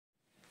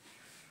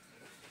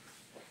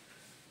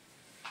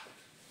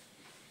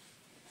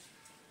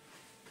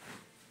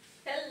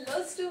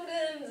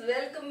students,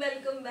 welcome.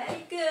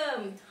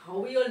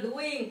 How are you all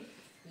doing?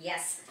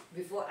 Yes,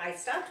 before I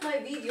start my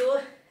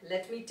video,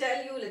 let me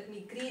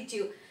greet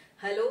you.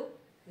 Hello,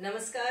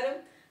 namaskaram,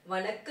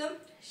 vanakkam,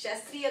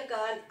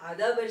 shastriyakal,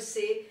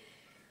 adabarse,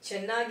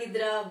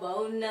 chennagidra,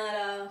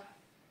 baunnara,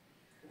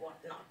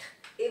 whatnot.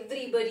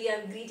 Everybody,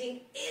 I'm greeting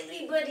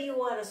everybody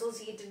who are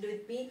associated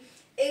with me,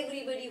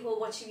 everybody who are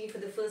watching me for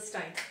the first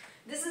time.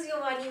 This is your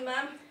Vani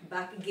ma'am,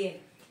 back again.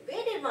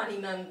 Where did Vani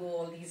ma'am go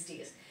all these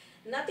days?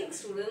 Nothing,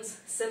 students,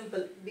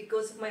 simple.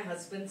 Because of my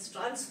husband's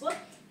transfer,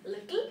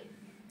 little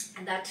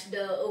that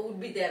would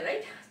be there,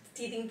 right?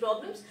 Teething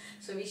problems.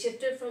 So we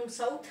shifted from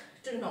south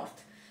to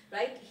north,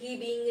 right? He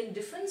being in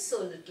different,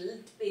 so little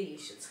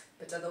variations.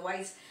 But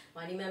otherwise,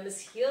 Vani ma'am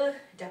is here,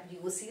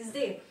 WOC is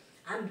there.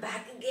 I'm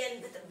back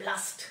again with a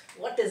blast.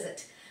 What is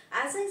it?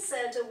 As I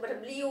said,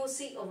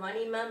 WOC or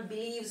Vani ma'am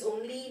believes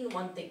only in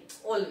one thing.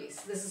 Always.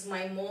 This is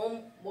my mom.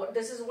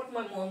 This is what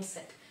my mom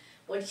said.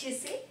 What did she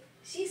say?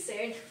 She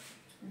said,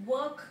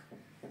 work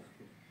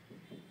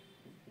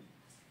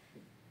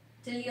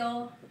till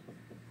your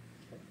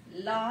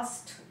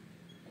last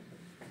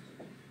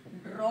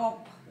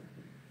drop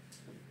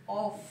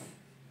of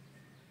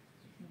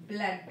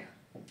blood.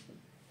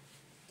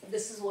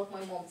 This is what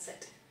my mom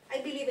said.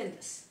 I believe in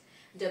this.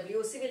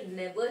 WOC will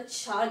never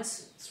charge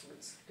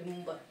students.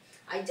 Remember,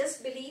 I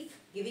just believe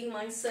giving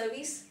my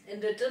service in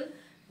return,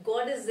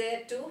 God is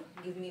there to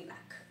give me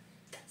back.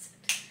 That's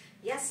it.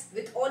 Yes,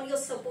 with all your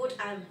support,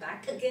 I am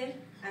back again.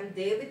 I'm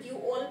there with you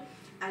all.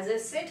 As I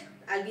said,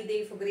 I'll be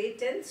there for grade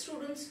 10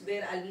 students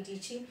where I'll be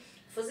teaching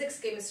physics,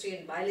 chemistry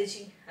and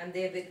biology. I'm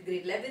there with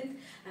grade 11.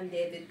 I'm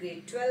there with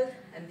grade 12.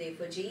 I'm there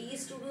for JEE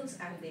students.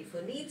 I'm there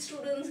for NEET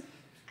students.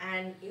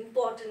 And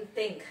important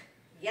thing,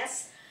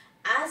 yes,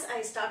 as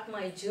I start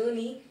my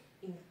journey,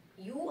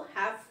 you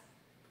have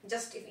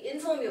just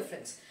inform your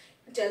friends.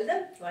 Tell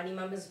them Vani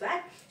ma'am is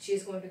back. She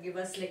is going to give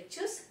us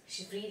lectures,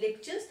 free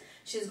lectures.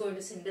 She is going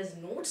to send us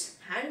notes,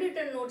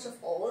 handwritten notes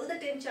of all the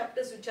 10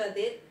 chapters which are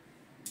there.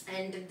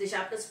 And the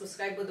chapters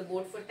prescribed by the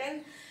board for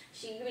 10.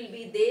 She will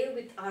be there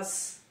with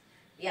us.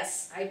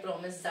 Yes, I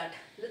promise that.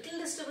 Little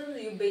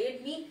disturbance, you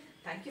bade me.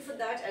 Thank you for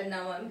that. And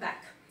now I'm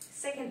back.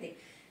 Second thing.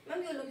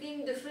 Ma'am, you're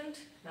looking different.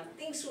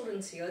 Nothing,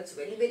 students, here. It's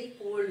very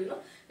cold, you know.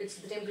 The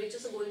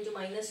temperatures are going to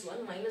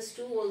 -1,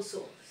 -2 also.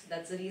 So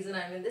that's the reason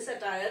I'm in this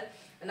attire.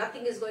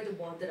 Nothing is going to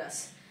bother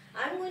us.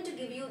 I'm going to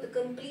give you the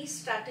complete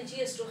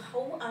strategy as to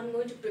how I'm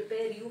going to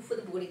prepare you for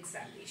the board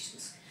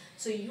examinations.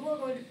 So you are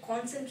going to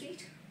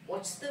concentrate,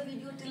 watch the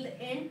video till the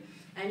end,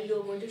 and you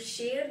are going to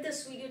share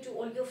this video to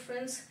all your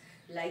friends.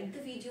 Like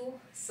the video,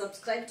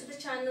 subscribe to the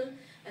channel,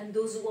 and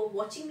those who are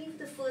watching me for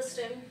the first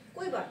time,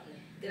 koi baat nahi.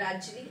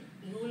 Gradually,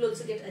 you will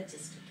also get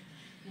adjusted.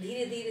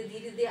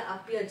 धीरे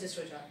आप भी adjust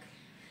हो जाओगे.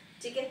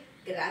 ठीक है?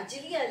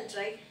 Gradually, I'll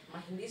try. My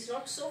Hindi is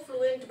not so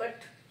fluent, but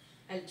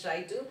I'll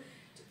try to do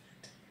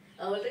that.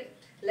 Alright,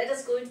 let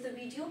us go into the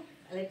video.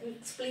 Let me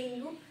explain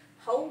you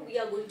how we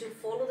are going to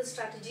follow the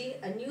strategy.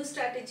 A new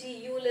strategy.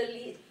 You will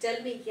only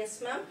tell me yes,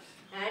 ma'am,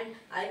 and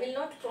I will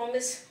not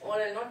promise or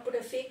I'll not put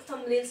a fake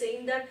thumbnail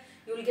saying that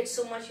you will get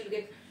so much. You'll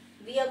get.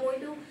 We are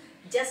going to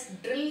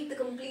just drill the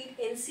complete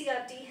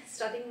NCERT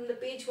starting from the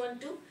page 1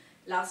 to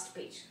last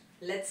page.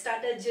 Let's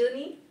start our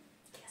journey.